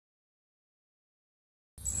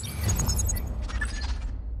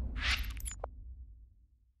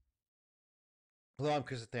Hello, I'm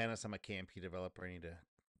Chris Athanas. I'm a KMP developer. I need to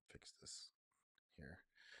fix this here.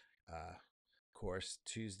 Of course,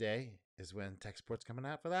 Tuesday is when tech support's coming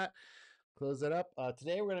out for that. Close that up.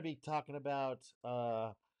 Today we're going to be talking about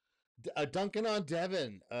dunking on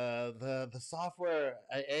Devin, the software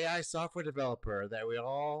AI software developer that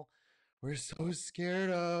we're so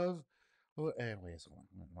scared of. Oh, anyways,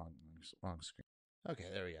 wrong screen. Okay,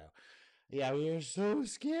 there we go. Yeah, we were so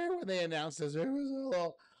scared when they announced this. It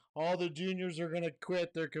was all the juniors are gonna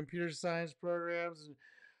quit their computer science programs.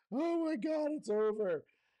 Oh my god, it's over.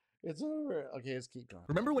 It's over. Okay, let's keep going.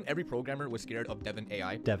 Remember when every programmer was scared of Devin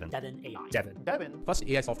AI? Devin AI. First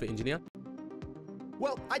AI software engineer.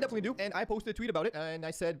 Well, I definitely do, and I posted a tweet about it, and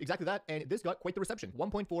I said exactly that, and this got quite the reception.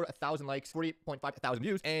 1.4 thousand likes, 48.5 thousand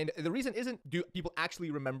views, and the reason isn't do people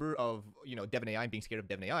actually remember of, Devin AI and being scared of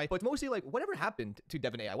Devin AI, but it's mostly like, whatever happened to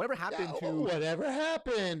Devin AI? Whatever happened whatever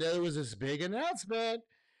happened? There was this big announcement.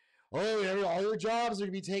 Oh, all your jobs are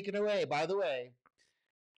gonna be taken away. By the way,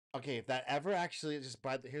 okay, if that ever actually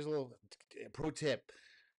here's a little pro tip.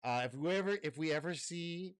 If we ever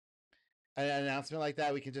see an announcement like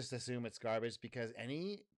that, we can just assume it's garbage, because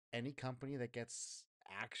any company that gets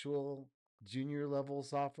actual junior level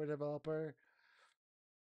software developer,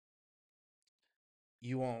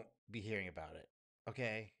 you won't be hearing about it.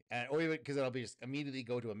 Okay, or even because it'll be just immediately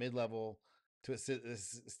go to a mid level to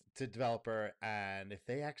developer, and if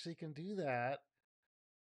they actually can do that,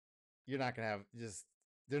 you're not gonna have just.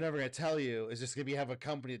 They're never gonna tell you. It's just gonna have a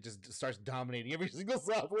company that just starts dominating every single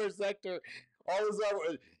software sector. All the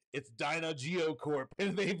software. It's Dyna GeoCorp,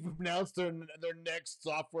 and they've announced their next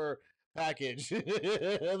software package. And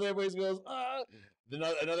everybody goes,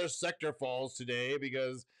 another sector falls today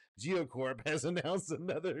because GeoCorp has announced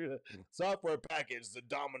another software package that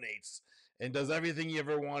dominates and does everything you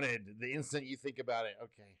ever wanted the instant you think about it.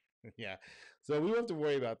 Okay, yeah. So we don't have to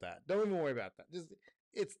worry about that. Don't even worry about that.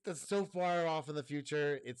 That's so far off in the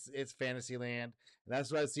future. It's fantasy land, and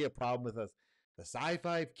that's why I see a problem with us. The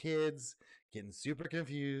sci-fi kids getting super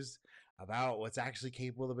confused about what's actually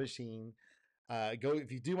capable of the machine.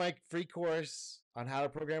 If you do my free course on how to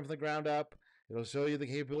program from the ground up, it'll show you the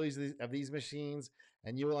capabilities of these machines,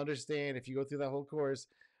 and you will understand, if you go through that whole course,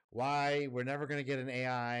 why we're never going to get an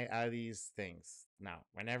AI out of these things. No,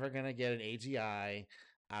 we're never going to get an AGI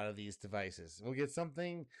out of these devices. We'll get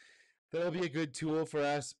something that'll be a good tool for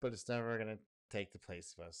us, but it's never going to take the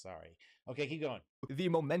place of us. Sorry. Okay, keep going. The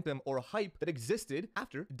momentum or hype that existed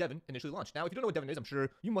after Devin initially launched. Now, if you don't know what Devin is, I'm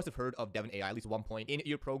sure you must have heard of Devin AI at least one point in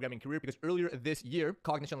your programming career, because earlier this year,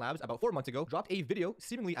 Cognition Labs, about 4 months ago, dropped a video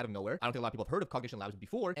seemingly out of nowhere. I don't think a lot of people have heard of Cognition Labs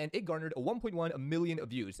before, and it garnered 1.1 million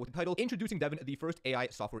views with the title Introducing Devin, the First AI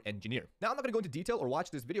Software Engineer. Now, I'm not going to go into detail or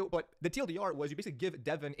watch this video, but the TLDR was you basically give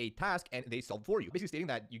Devin a task and they solve for you, basically stating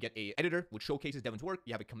that you get a editor which showcases Devin's work,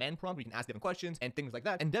 you have a command prompt where you can ask Devin questions and things like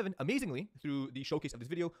that, and Devin, amazingly, through the showcase of this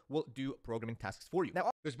video, will do programming tasks for you.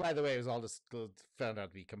 Now, which, by the way, was all just found out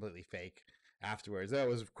to be completely fake afterwards. That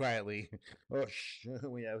was quietly, yeah,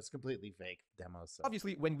 it was completely fake demo. So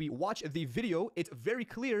obviously, when we watch the video, it's very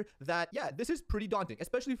clear that, yeah, this is pretty daunting,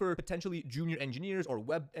 especially for potentially junior engineers or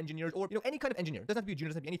web engineers or, any kind of engineer. It doesn't have to be a junior,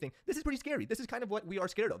 doesn't have to be anything. This is pretty scary. This is kind of what we are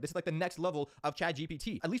scared of. This is like the next level of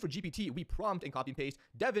ChatGPT. At least for GPT, we prompt and copy and paste.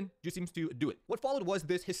 Devin just seems to do it. What followed was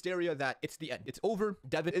this hysteria that it's the end. It's over.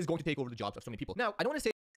 Devin is going to take over the jobs of so many people. Now, I don't want to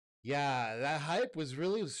say, yeah, that hype was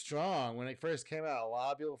really strong when it first came out. A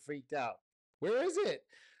lot of people freaked out. Where is it?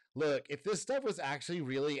 Look, if this stuff was actually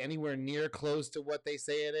really anywhere near close to what they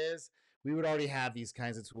say it is, we would already have these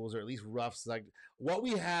kinds of tools, or at least roughs. Like what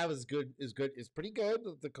we have is pretty good.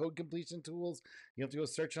 The code completion tools, you have to go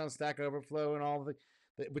search on Stack Overflow and all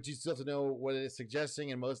but you still have to know what it is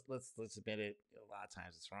suggesting. And let's admit it, a lot of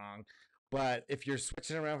times it's wrong. But if you're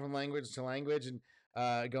switching around from language to language and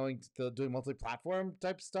going to doing multi-platform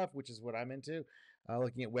type stuff, which is what I'm into,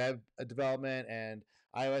 looking at web development and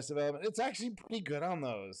iOS development, it's actually pretty good on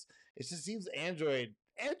those. It just seems Android's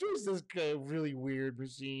this really weird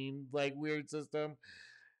machine, like weird system.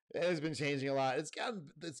 It has been changing a lot. It's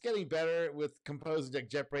getting better with Compose, like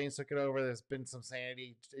JetBrains took it over. There's been some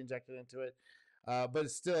sanity injected into it, but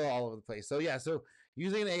it's still all over the place. So yeah, so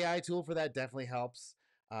using an AI tool for that definitely helps.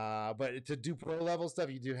 But to do pro level stuff,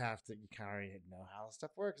 you kind of already know how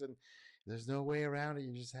stuff works, and there's no way around it.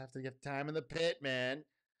 You just have to get time in the pit, man.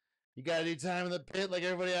 You got to do time in the pit like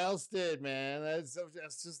everybody else did, man. That's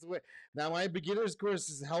just the way. Now, my beginner's course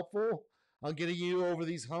is helpful on getting you over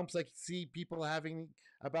these humps I see people having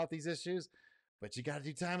about these issues, but you got to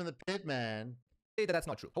do time in the pit, man. Say that that's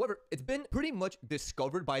not true. However, it's been pretty much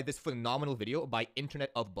discovered by this phenomenal video by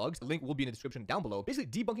Internet of Bugs. The link will be in the description down below. Basically,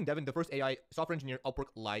 Debunking Devin, the first AI software engineer Upwork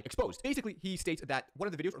live exposed. Basically, he states that one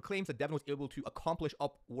of the videos or claims that Devin was able to accomplish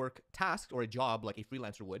Upwork tasks or a job like a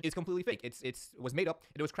freelancer would is completely fake. It was made up.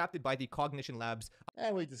 It was crafted by the Cognition Labs.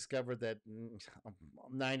 And we discovered that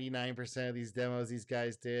 99% of these demos these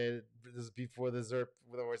guys did, this is before the ZERP,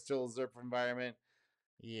 when we're still a ZERP environment.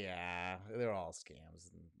 Yeah, they're all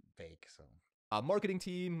scams and fake. So Marketing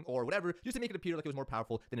team or whatever, just to make it appear like it was more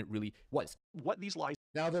powerful than it really was. What these lies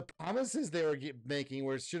now the promises they were making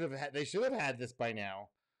were they should have had this by now.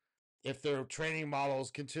 If their training models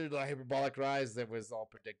continued a hyperbolic rise, that was all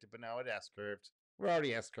predicted, but now it S-curved. We're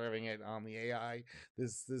already S-curving it on the AI,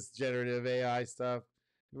 this generative AI stuff.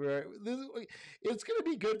 It's going to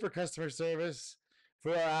be good for customer service,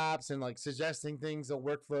 for our apps, and like suggesting things,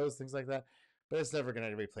 workflows, things like that. But it's never going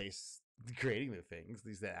to replace creating the things,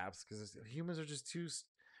 these apps, because humans are just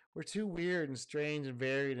we're too weird and strange and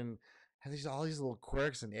varied, and have all these little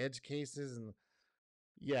quirks and edge cases, and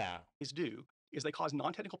yeah. do is they cause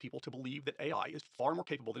non-technical people to believe that AI is far more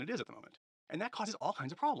capable than it is at the moment. And that causes all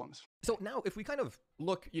kinds of problems. So now if we kind of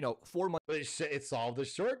look, 4 months. But it solved the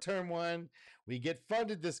short-term one. We get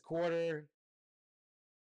funded this quarter.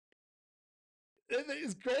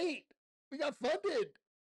 It's great. We got funded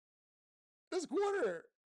this quarter.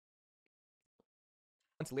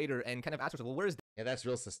 Months later and kind of ask ourselves, well, where is Yeah, that's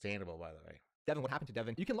real sustainable, by the way. Devin? What happened to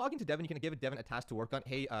Devin? You can log into Devin. You can give Devin a task to work on.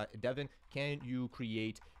 Hey, Devin, can you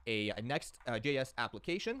create a next JS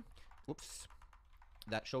application? Whoops.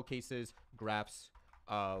 That showcases graphs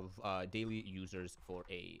of daily users for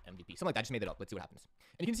a MVP. Something like that. I just made it up. Let's see what happens.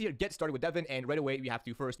 And you can see here, get started with Devin. And right away, we have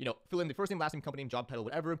to first, fill in the first name, last name, company name, job title,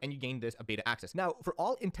 whatever. And you gain this beta access. Now, for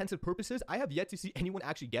all intensive purposes, I have yet to see anyone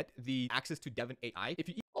actually get the access to Devin AI. If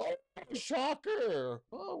you shocker.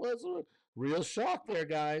 Oh, that's a real shock there,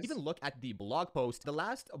 guys. Even look at the blog post. The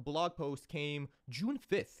last blog post came June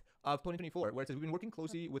 5th of 2024, where it says, we've been working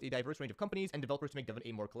closely with a diverse range of companies and developers to make Devin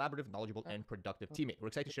a more collaborative, knowledgeable, and productive teammate. We're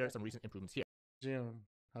excited to share some recent improvements here. June.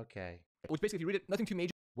 Okay. Which basically, if you read it, nothing too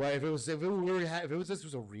major. Well, if this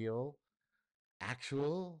was a real,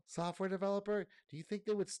 actual software developer, do you think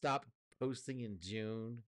they would stop posting in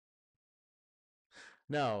June?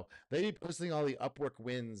 No, they'd be posting all the Upwork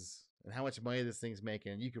wins and how much money this thing's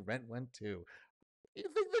making. You could rent one too. You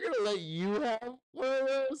think they're gonna let you have one of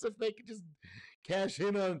those if they could just cash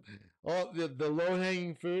in on all the low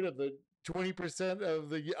hanging fruit of the 20% of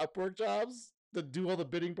the Upwork jobs that do all the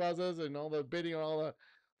bidding process and all the bidding on all the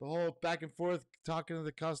whole back and forth talking to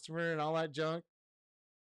the customer and all that junk?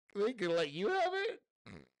 They could let you have it.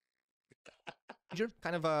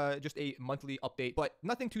 Kind of just a monthly update, but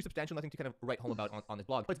nothing too substantial, nothing to kind of write home about on this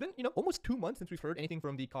blog. But it's been, almost 2 months since we've heard anything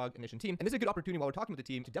from the Cognition team. And this is a good opportunity while we're talking with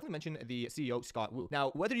the team to definitely mention the CEO, Scott Wu. Now,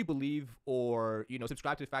 whether you believe or,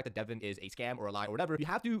 subscribe to the fact that Devin is a scam or a lie or whatever, you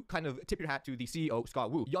have to kind of tip your hat to the CEO,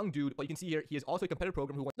 Scott Wu. Young dude, but you can see here, he is also a competitive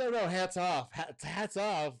programmer who won. No, hats off. Hats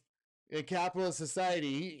off. In capitalist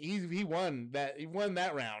society, he won that. He won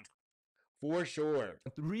that round. For sure.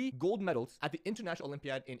 3 gold medals at the International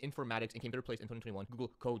Olympiad in Informatics and came third place in 2021.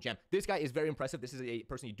 Google Co-Gem. This guy is very impressive. This is a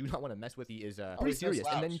person you do not want to mess with. He is pretty serious.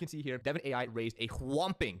 And then you can see here, Devin AI raised a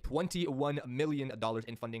whopping $21 million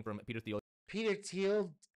in funding from Peter Thiel. Peter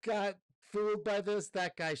Thiel got fooled by this.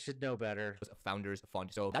 That guy should know better. Founders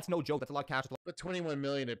Fund. So that's no joke. That's a lot of cash. But 21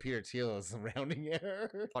 million at Peter Thiel is a rounding error.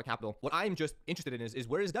 A lot of capital. What I'm just interested in is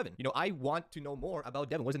where is Devin? I want to know more about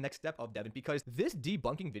Devin. What's the next step of Devin? Because this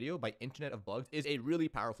debunking video by Internet of Bugs is a really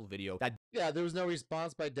powerful video. Yeah, there was no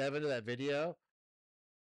response by Devin to that video.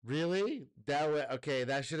 Really?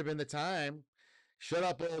 That should have been the time. Shut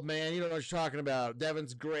up, old man. You don't know what you're talking about.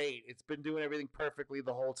 Devin's great. It's been doing everything perfectly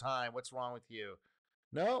the whole time. What's wrong with you?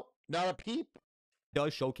 No, not a peep.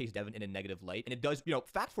 Does showcase Devin in a negative light, and it does,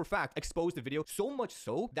 fact for fact, expose the video so much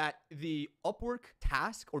so that the Upwork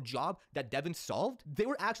task or job that Devin solved, they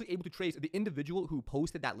were actually able to trace the individual who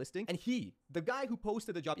posted that listing, and the guy who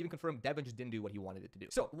posted the job, even confirmed Devin just didn't do what he wanted it to do.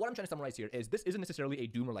 So what I'm trying to summarize here is this isn't necessarily a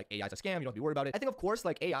doomer like AI is a scam. You don't have to be worried about it. I think, of course,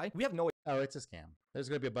 like AI, we have no. Oh, it's a scam. There's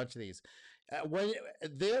going to be a bunch of these. When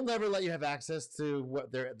they'll never let you have access to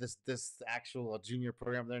what this actual junior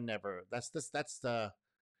program. They're never. That's the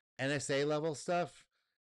NSA level stuff.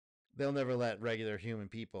 They'll never let regular human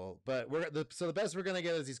people. But the best we're gonna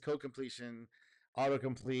get is these code completion,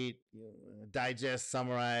 autocomplete, digest,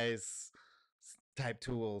 summarize type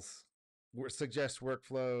tools. Suggest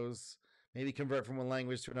workflows, maybe convert from one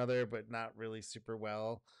language to another, but not really super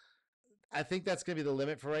well. I think that's gonna be the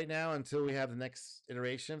limit for right now until we have the next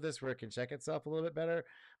iteration of this where it can check itself a little bit better.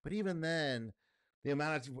 But even then, the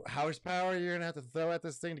amount of horsepower you're gonna have to throw at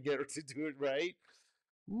this thing to get it to do it right.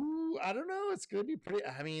 Ooh, I don't know. It's gonna be pretty.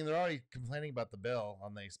 I mean, they're already complaining about the bill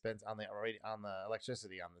on the expense on the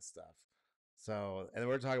electricity on this stuff. So, and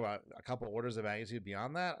we're talking about a couple orders of magnitude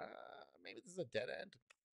beyond that. Maybe this is a dead end.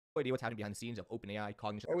 No idea what's happening behind the scenes of OpenAI,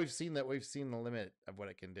 cognition. Or we've seen the limit of what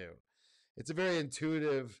it can do. It's a very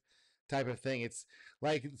intuitive type of thing. It's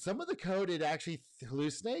like some of the code it actually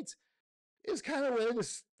hallucinates is kind of where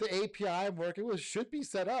the API I'm working with should be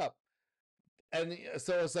set up. And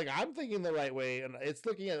so it's like I'm thinking the right way, and it's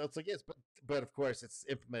looking at it's like yes, but of course it's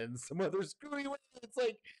implemented in some other screwy way. It's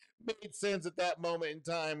like made sense at that moment in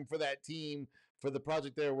time for that team for the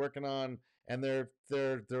project they're working on and their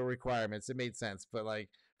requirements. It made sense, but like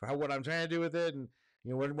for what I'm trying to do with it, and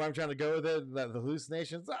where I'm trying to go with it, and the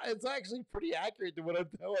hallucinations, it's actually pretty accurate to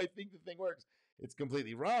how I think the thing works. It's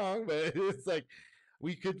completely wrong, but it's like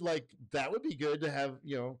we could that would be good to have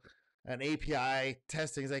an API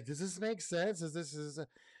testing. It's like, does this make sense? Is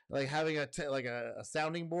like having a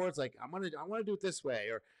sounding board? It's like I want to do it this way,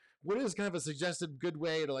 or what is kind of a suggested good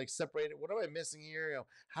way to like separate it? What am I missing here?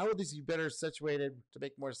 How would these be better situated to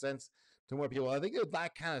make more sense to more people? I think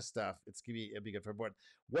that kind of stuff it'd be good for board.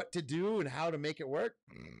 What to do and how to make it work?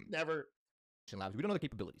 Never. Labs. We don't know the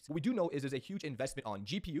capabilities. What we do know is there's a huge investment on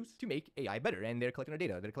GPUs to make AI better, and they're collecting our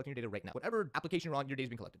data. They're collecting your data right now. Whatever application you're on, your data is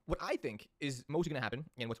being collected. What I think is mostly going to happen,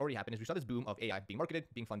 and what's already happened, is we saw this boom of AI being marketed,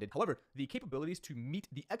 being funded. However, the capabilities to meet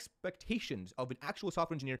the expectations of an actual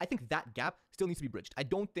software engineer, I think that gap still needs to be bridged. I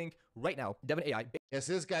don't think right now, Devin AI... Yes,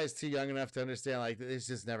 this guy's too young enough to understand, like, it's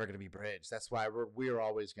just never going to be bridged. That's why we're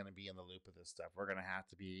always going to be in the loop of this stuff. There's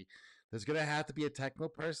going to have to be a technical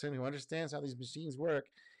person who understands how these machines work.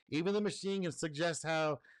 Even the machine can suggest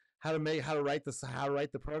how to write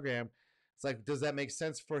the program. It's like, does that make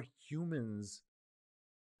sense for humans?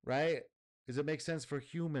 Right? Does it make sense for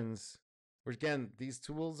humans? Or again, these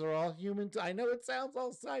tools are all human. I know it sounds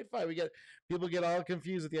all sci-fi. People get all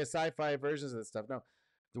confused with the sci-fi versions of this stuff. No,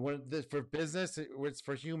 the one for business, it's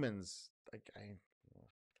for humans.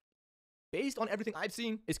 Based on everything I've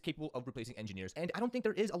seen, is capable of replacing engineers. And I don't think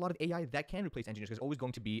there is a lot of AI that can replace engineers. There's always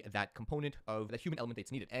going to be that component of that human element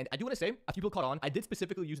that's needed. And I do want to say, a few people caught on, I did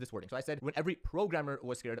specifically use this wording. So I said, when every programmer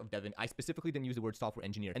was scared of Devin, I specifically didn't use the word software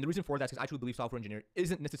engineer. And the reason for that is because I truly believe software engineer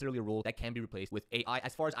isn't necessarily a role that can be replaced with AI,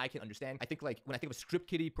 as far as I can understand. I think like, when I think of a script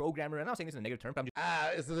kiddie programmer, and I'm not saying this in a negative term, but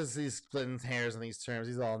I'm just... so this is these splitting hairs on these terms.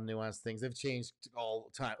 These are all nuanced things. They've changed all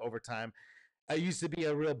time over time. It used to be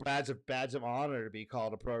a real badge of honor to be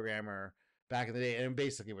called a programmer back in the day, and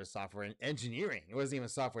basically it was software engineering. It wasn't even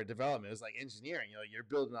software development. It was like engineering. You're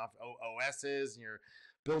building off OSs, and you're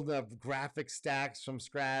building up graphic stacks from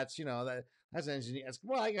scratch. That's engineering.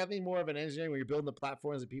 Well, I think more of an engineering where you're building the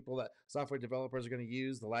platforms and people that software developers are going to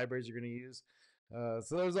use, the libraries you're going to use.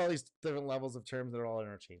 So there's all these different levels of terms that are all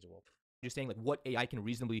interchangeable. Just saying like what AI can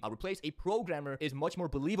reasonably replace. A programmer is much more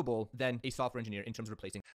believable than a software engineer in terms of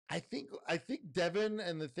replacing. I think Devin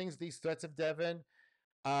and these threats of Devin,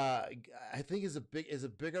 I think is a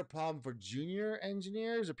bigger problem for junior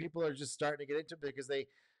engineers or people that are just starting to get into it because they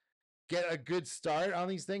get a good start on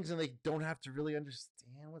these things and they don't have to really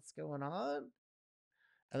understand what's going on,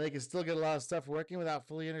 and they can still get a lot of stuff working without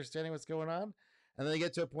fully understanding what's going on, and then they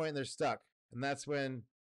get to a point and they're stuck, and that's when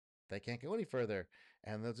they can't go any further,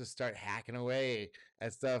 and they'll just start hacking away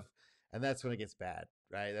at stuff, and that's when it gets bad,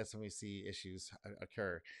 right? That's when we see issues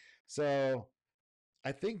occur. So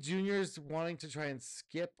I think juniors wanting to try and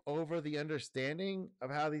skip over the understanding of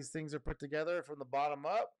how these things are put together from the bottom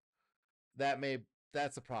up,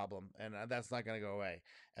 that's a problem, and that's not going to go away.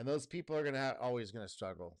 And those people are always going to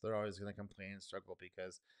struggle. They're always going to complain and struggle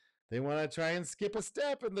because they want to try and skip a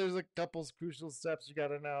step, and there's a couple crucial steps you got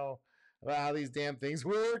to know about how these damn things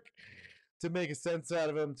work to make a sense out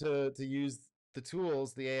of them, to use the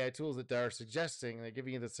tools, the AI tools that they're suggesting. They're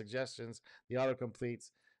giving you the suggestions, the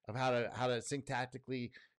autocompletes of how to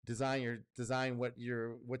syntactically design what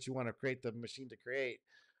you want to create the machine to create.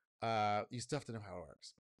 You still have to know how it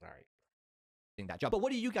works. All right. That job. But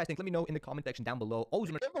what do you guys think? Let me know in the comment section down below. Always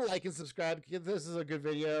remember, give a like and subscribe. This is a good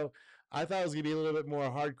video. I thought it was gonna be a little bit more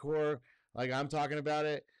hardcore, like I'm talking about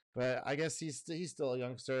it, but I guess he's still a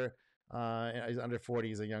youngster. He's under 40.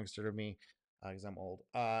 He's a youngster to me because I'm old.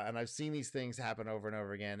 And I've seen these things happen over and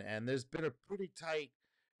over again. And there's been a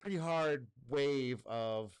pretty hard wave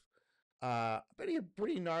of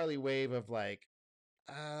pretty gnarly wave of like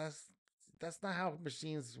that's not how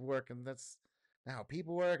machines work, and that's not how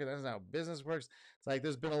people work, and that's not how business works. It's like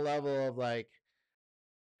there's been a level of like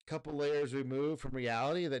couple layers removed from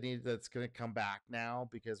reality that's going to come back now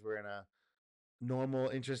because we're in a normal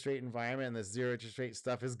interest rate environment and the zero interest rate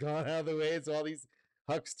stuff has gone out of the way. So all these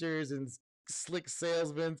hucksters and slick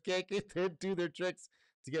salesmen can't do their tricks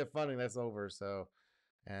to get funding. That's over. So,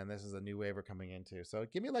 and this is a new wave we're coming into. So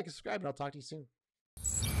give me a like and subscribe, and I'll talk to you soon.